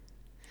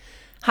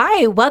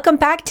Hi, welcome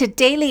back to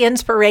Daily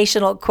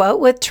Inspirational Quote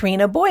with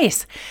Trina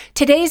Boyce.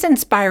 Today's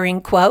inspiring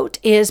quote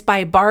is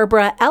by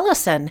Barbara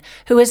Ellison,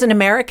 who is an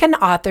American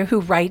author who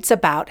writes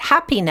about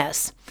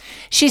happiness.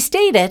 She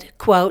stated,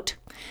 quote,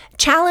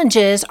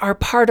 "Challenges are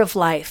part of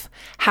life.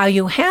 How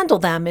you handle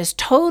them is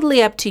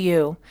totally up to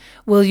you.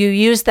 Will you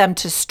use them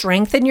to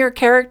strengthen your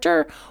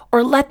character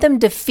or let them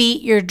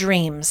defeat your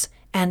dreams?"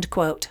 End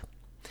quote.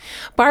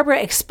 Barbara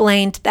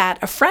explained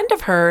that a friend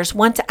of hers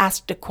once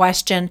asked a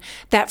question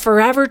that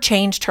forever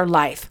changed her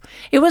life.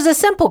 It was a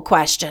simple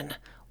question.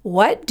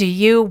 What do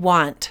you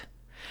want?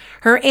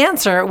 Her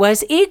answer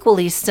was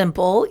equally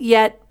simple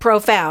yet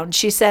profound.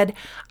 She said,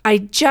 "I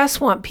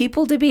just want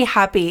people to be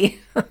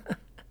happy."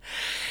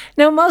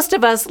 Now, most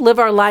of us live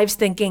our lives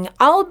thinking,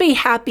 I'll be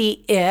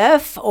happy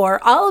if, or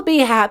I'll be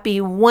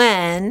happy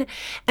when,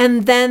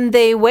 and then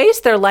they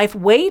waste their life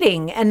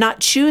waiting and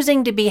not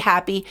choosing to be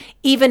happy,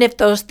 even if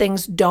those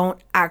things don't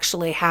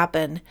actually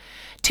happen.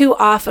 Too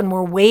often,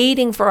 we're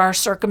waiting for our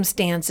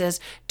circumstances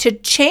to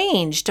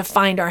change to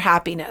find our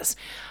happiness.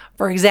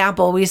 For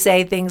example, we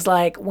say things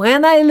like,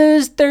 when I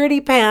lose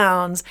 30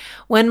 pounds,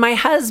 when my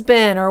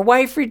husband or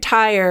wife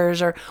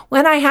retires, or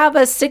when I have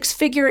a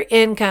six-figure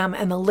income,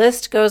 and the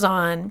list goes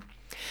on.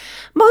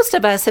 Most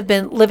of us have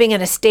been living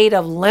in a state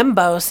of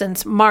limbo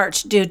since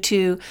March due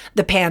to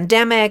the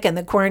pandemic and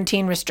the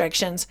quarantine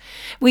restrictions.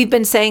 We've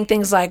been saying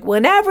things like,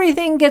 when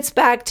everything gets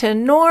back to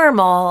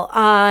normal,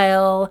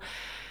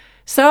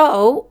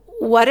 So,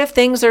 what if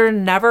things are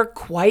never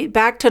quite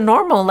back to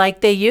normal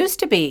like they used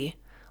to be?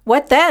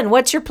 What then?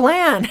 What's your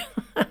plan?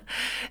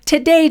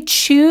 Today,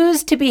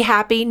 choose to be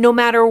happy no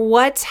matter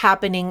what's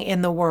happening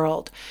in the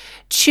world.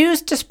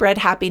 Choose to spread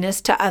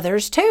happiness to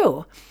others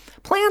too.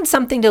 Plan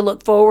something to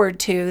look forward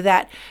to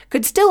that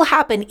could still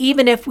happen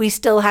even if we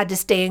still had to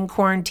stay in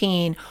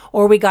quarantine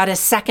or we got a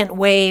second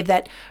wave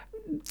that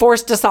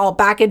forced us all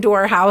back into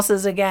our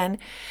houses again.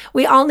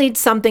 We all need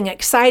something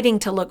exciting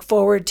to look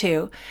forward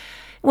to.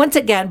 Once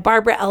again,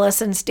 Barbara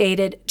Ellison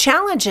stated,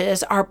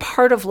 "Challenges are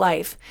part of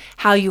life.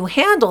 How you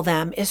handle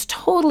them is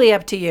totally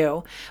up to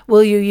you.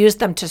 Will you use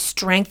them to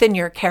strengthen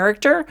your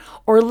character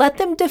or let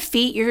them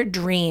defeat your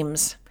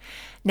dreams?"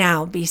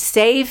 Now, be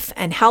safe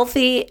and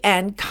healthy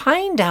and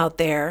kind out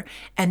there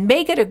and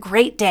make it a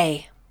great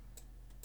day.